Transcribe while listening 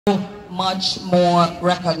much more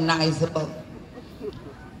recognizable.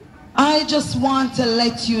 I just want to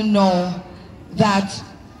let you know that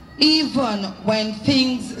even when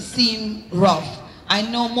things seem rough, I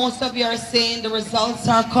know most of you are saying the results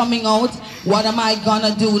are coming out. What am I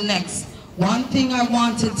gonna do next? One thing I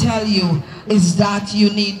want to tell you is that you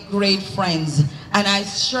need great friends. And I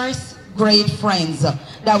stress great friends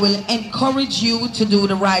that will encourage you to do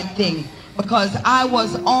the right thing. Because I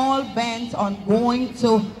was all bent on going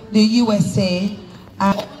to the USA.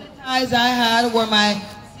 And the only ties I had were my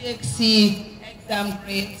CXC exam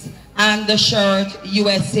grades and the shirt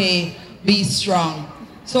USA Be Strong.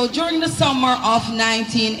 So during the summer of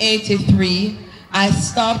 1983, I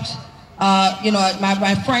stopped,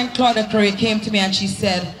 my friend Claudia Curry came to me and she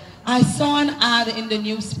said, I saw an ad in the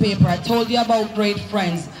newspaper. I told you about great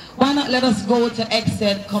friends. Why not let us go to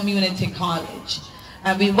Exeter Community College?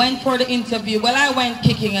 And we went for the interview. Well, I went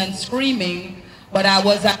kicking and screaming, but I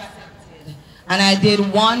was accepted. And I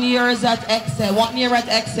did 1 year at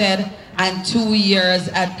Exeter and 2 years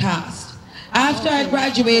at CAST. After I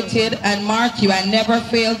graduated, and mark you, I never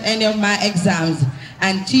failed any of my exams.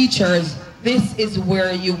 And teachers, this is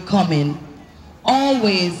where you come in.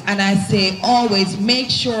 Always, and I say always, make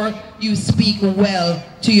sure you speak well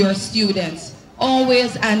to your students.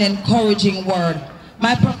 Always an encouraging word.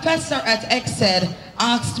 My professor at Exeter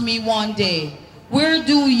asked me one day, where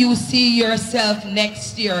do you see yourself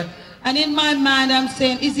next year? And in my mind, I'm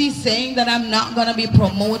saying, is he saying that I'm not going to be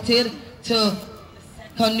promoted to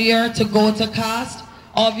second year to go to CAST?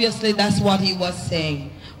 Obviously, that's what he was saying.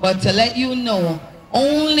 But to let you know,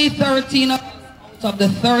 only 13 out of the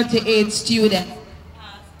 38 students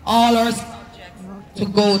passed all our subjects to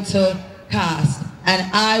go to CAST.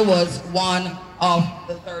 And I was one of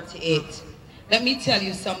the 38. Let me tell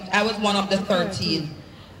you something. I was one of the 13.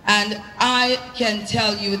 And I can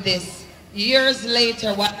tell you this. Years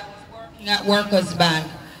later, while I was working at Workers Bank,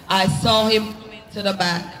 I saw him come into the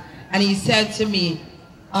bank. And he said to me,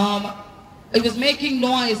 it was making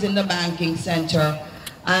noise in the banking center.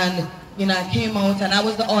 And, I came out and I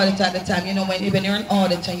was the auditor at the time. When you're an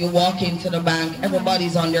auditor and you walk into the bank,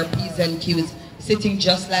 everybody's on their P's and Q's, sitting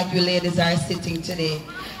just like you ladies are sitting today.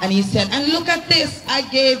 And he said, and look at this, I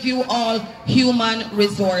gave you all human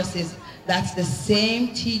resources. That's the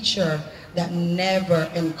same teacher that never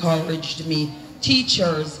encouraged me.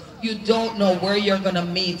 Teachers, you don't know where you're going to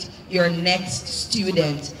meet your next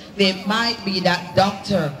student. They might be that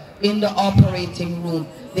doctor in the operating room.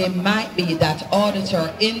 They might be that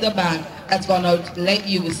auditor in the bank that's going to let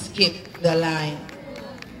you skip the line.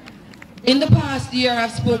 In the past year,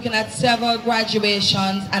 I've spoken at several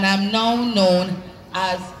graduations, and I'm now known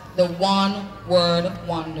as the one-word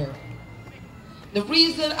wonder. The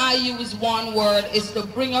reason I use one word is to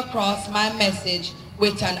bring across my message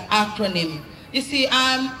with an acronym. You see,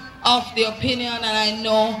 I'm of the opinion, and I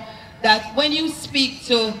know that when you speak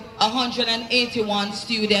to 181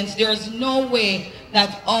 students, there's no way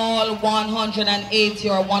that all 180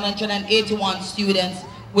 or 181 students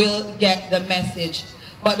will get the message.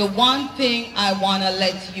 But the one thing I want to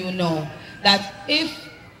let you know, that if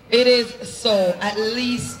it is so, at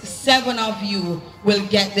least 7 of you will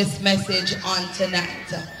get this message on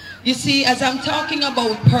tonight. You see, as I'm talking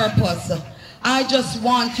about purpose, I just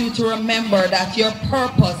want you to remember that your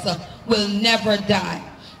purpose will never die.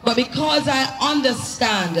 But because I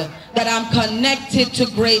understand that I'm connected to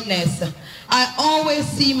greatness, I always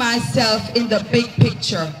see myself in the big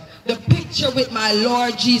picture. The picture with my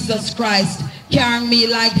Lord Jesus Christ carrying me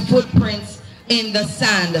like footprints in the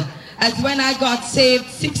sand. As when I got saved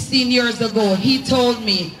 16 years ago, he told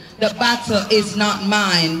me the battle is not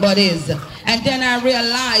mine, but is. And then I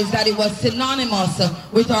realized that it was synonymous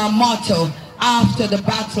with our motto, after the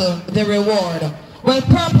battle, the reward. Well,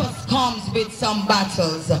 purpose comes with some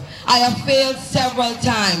battles. I have failed several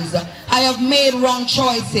times. I have made wrong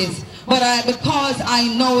choices. But because I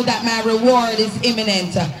know that my reward is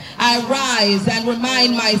imminent, I rise and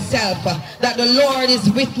remind myself that the Lord is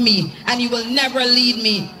with me, and he will never lead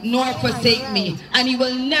me nor forsake me, and he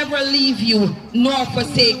will never leave you nor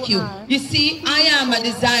forsake you. You see, I am a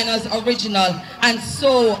designer's original, and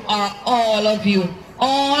so are all of you.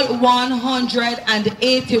 All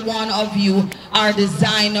 181 of you are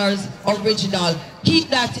designers original. Keep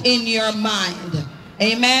that in your mind.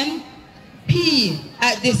 Amen. P,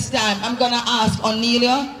 at this time, I'm going to ask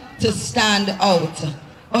Onelia to stand out.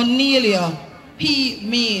 Onelia, P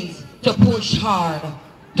means to push hard.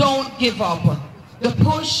 Don't give up. The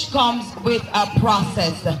push comes with a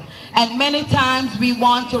process. And many times we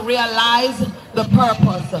want to realize the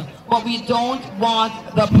purpose, but we don't want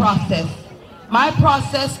the process. My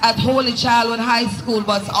process at Holy Childhood High School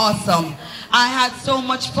was awesome. I had so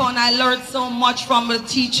much fun. I learned so much from the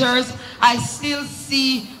teachers. I still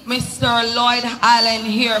see Mr. Lloyd Allen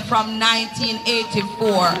here from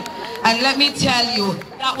 1984. And let me tell you,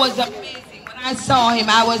 that was amazing. When I saw him,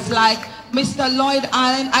 I was like, Mr. Lloyd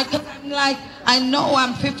Allen, I'm like, I know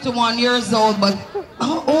I'm 51 years old, but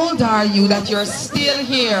how old are you that you're still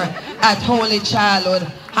here at Holy Childhood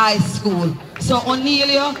High School? So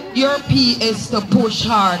Onelia, your P is to push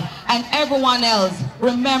hard. And everyone else,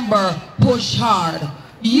 remember, push hard.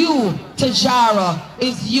 You, Tajara,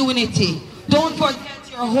 is unity. Don't forget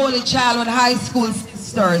your Holy Childhood High School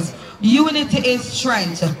sisters. Unity is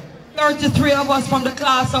strength. 33 of us from the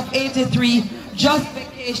class of 83 just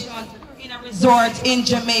vacation in a resort in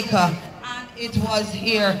Jamaica. And it was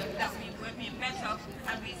here that we met up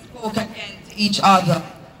and we spoke again to each other.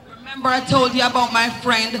 Remember I told you about my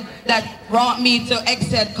friend that brought me to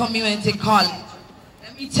Exeter Community College.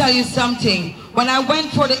 Let me tell you something. When I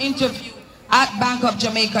went for the interview at Bank of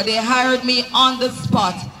Jamaica, they hired me on the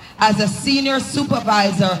spot as a senior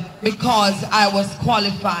supervisor because I was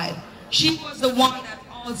qualified. She was the one that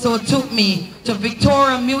also took me to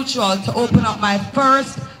Victoria Mutual to open up my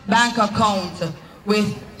first bank account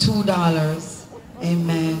with $2.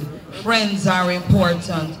 Amen. Friends are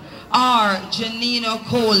important. Our Janina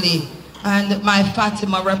Coley and my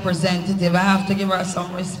Fatima representative, I have to give her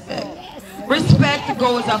some respect. Respect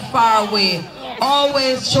goes a far way.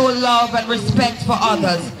 Always show love and respect for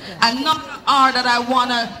others. Another R that I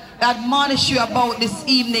want to admonish you about this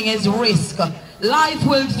evening is risk. Life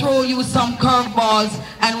will throw you some curveballs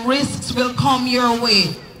and risks will come your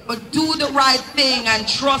way. But do the right thing and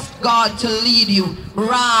trust God to lead you.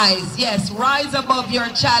 Rise, yes, rise above your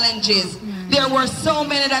challenges. There were so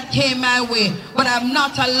many that came my way, but I've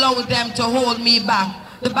not allowed them to hold me back.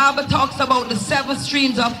 The Bible talks about the 7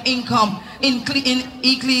 streams of income in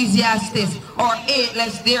Ecclesiastes, or 8,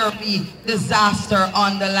 lest there be disaster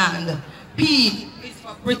on the land. P is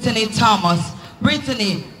for Brittany Thomas.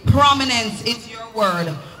 Brittany, prominence is your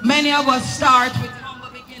word. Many of us start with humble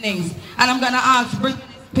beginnings, and I'm going to ask Brittany's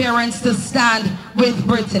parents to stand with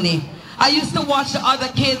Brittany. I used to watch the other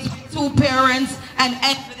kids with 2 parents and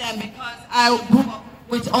envy them because I grew up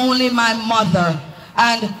with only my mother.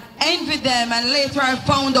 And envy them, and later I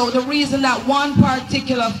found out the reason that one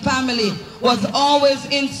particular family was always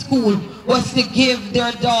in school was to give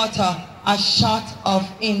their daughter a shot of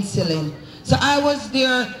insulin. So I was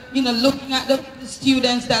there, you know, looking at the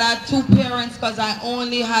students that had 2 parents because I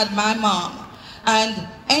only had my mom, and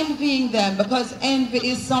envying them, because envy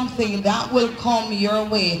is something that will come your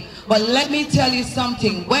way. But let me tell you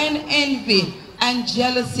something, when envy and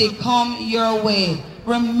jealousy come your way,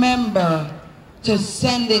 remember to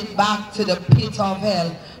send it back to the pit of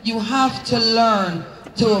hell. You have to learn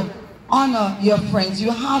to honor your friends. You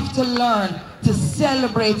have to learn to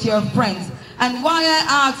celebrate your friends. And why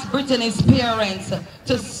I asked Brittany's parents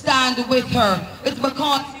to stand with her, it's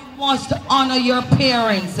because you must honor your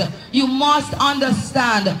parents. You must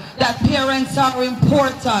understand that parents are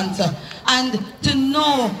important, and to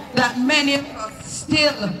know that many of us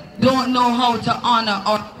still don't know how to honor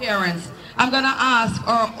our parents. I'm going to ask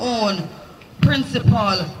our own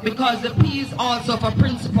principal, because the P is also for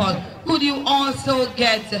principal. Could you also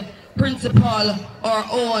get principal, our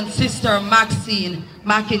own sister Maxine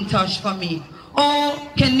McIntosh for me?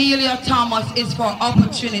 Oh, Kenelia Thomas is for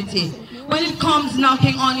opportunity. When it comes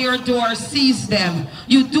knocking on your door, seize them.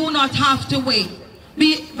 You do not have to wait.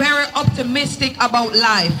 Be very optimistic about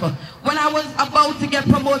life. When I was about to get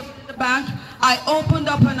promoted to the bank, I opened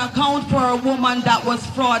up an account for a woman that was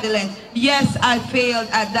fraudulent. Yes, I failed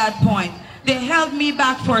at that point. They held me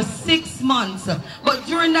back for 6 months. But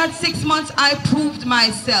during that 6 months, I proved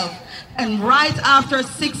myself. And right after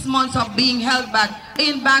 6 months of being held back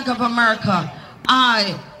in Bank of America,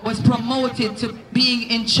 I was promoted to being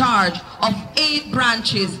in charge of 8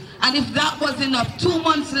 branches. And if that was enough, 2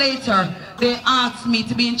 months later, they asked me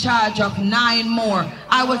to be in charge of 9 more.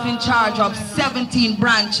 I was in charge of 17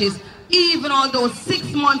 branches. Even although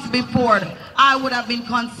 6 months before, I would have been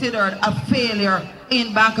considered a failure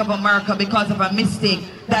in Bank of America because of a mistake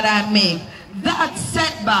that I made. That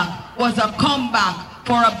setback was a comeback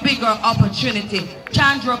for a bigger opportunity.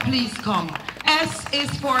 Chandra, please come. S is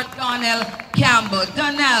for Donnell Campbell.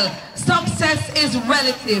 Donnell, success is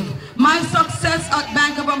relative. My success at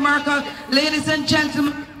Bank of America, ladies and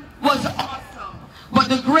gentlemen, was awesome. But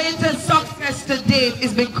the greatest success to date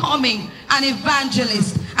is becoming an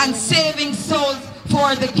evangelist and saving souls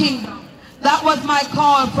for the kingdom. That was my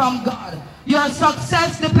call from God. Your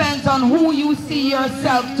success depends on who you see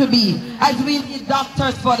yourself to be. As we need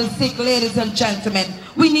doctors for the sick, ladies and gentlemen.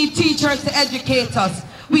 We need teachers to educate us.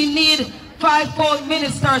 We need fivefold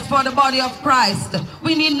ministers for the body of Christ.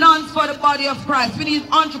 We need nuns for the body of Christ. We need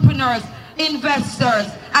entrepreneurs,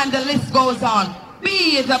 investors, and the list goes on.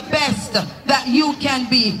 Be the best that you can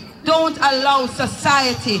be. Don't allow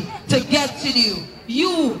society to get to you.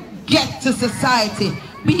 You get to society.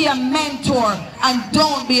 Be a mentor and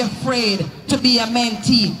don't be afraid to be a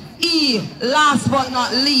mentee. Last but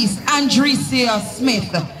not least, Andresia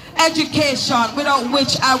Smith. Education, without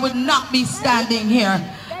which I would not be standing here.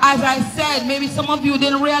 As I said, maybe some of you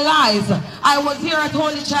didn't realize, I was here at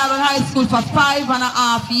Holy Childhood High School for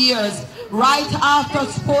 5.5 years, right after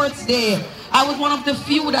sports day. I was one of the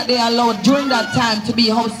few that they allowed during that time to be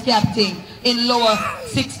house captain in lower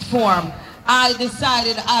 6th form. I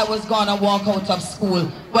decided I was gonna walk out of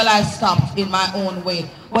school. Well, I stopped in my own way.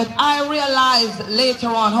 But I realized later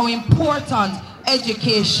on how important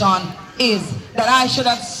education is, that I should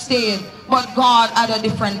have stayed, but God had a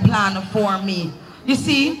different plan for me. You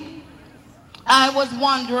see, I was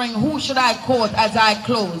wondering who should I quote as I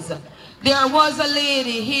close. There was a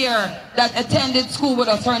lady here that attended school with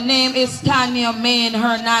us. Her name is Tanya Main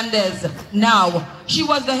Hernandez. Now, she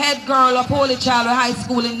was the head girl of Holy Childhood High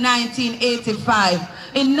School in 1985.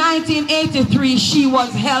 In 1983, she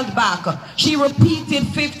was held back. She repeated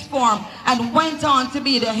 5th form and went on to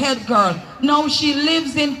be the head girl. Now she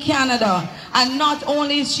lives in Canada, and not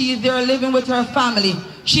only is she there living with her family,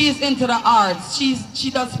 she's into the arts.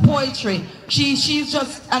 She does poetry. She's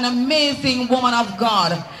just an amazing woman of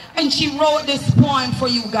God. And she wrote this poem for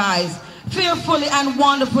you guys. Fearfully and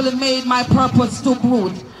wonderfully made my purpose took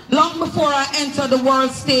root. Long before I entered the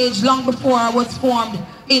world stage, long before I was formed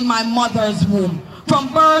in my mother's womb.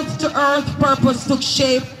 From birth to earth, purpose took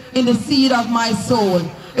shape in the seed of my soul.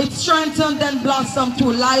 It strengthened and blossomed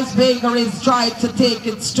through life's vagaries, tried to take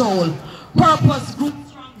its toll. Purpose grew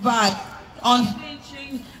strong vibe,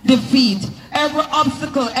 unflinching defeat. Every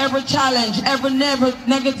obstacle, every challenge, every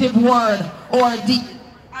negative word or deed.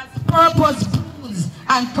 As purpose proves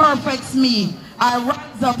and perfects me, I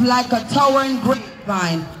rise up like a towering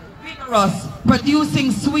grapevine, vigorous,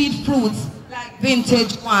 producing sweet fruits like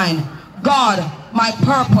vintage wine. God, my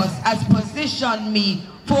purpose has positioned me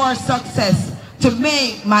for success to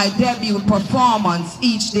make my debut performance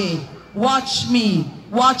each day. Watch me,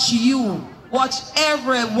 watch you, watch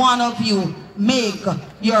every one of you make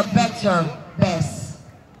your better best.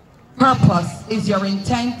 Purpose is your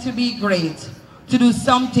intent to be great, to do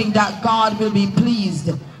something that God will be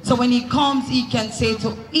pleased. So when he comes, he can say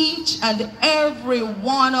to each and every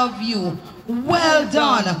one of you, well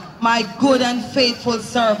done, my good and faithful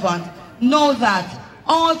servant. Know that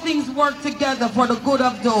all things work together for the good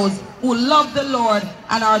of those who love the Lord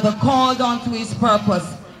and are the called unto his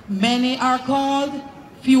purpose. Many are called,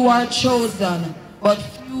 few are chosen, but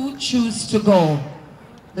few choose to go.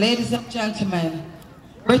 Ladies and gentlemen,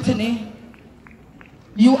 Brittany,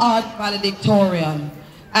 you are valedictorian.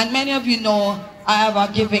 And many of you know I have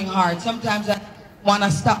a giving heart. Sometimes I want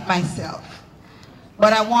to stop myself.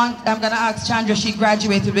 But I'm going to ask Chandra, she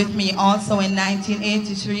graduated with me also in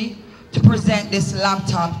 1983, to present this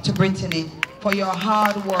laptop to Brittany for your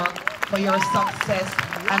hard work, for your success,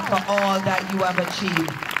 and for all that you have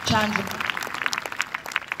achieved. Chandra,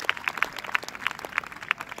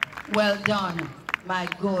 well done, my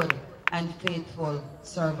good and faithful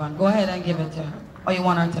servant. Go ahead and give it to her. Or you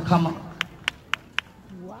want her to come up?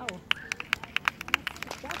 Wow.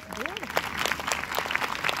 That's good.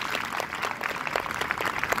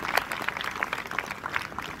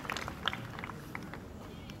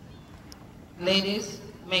 Ladies,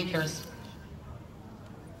 make your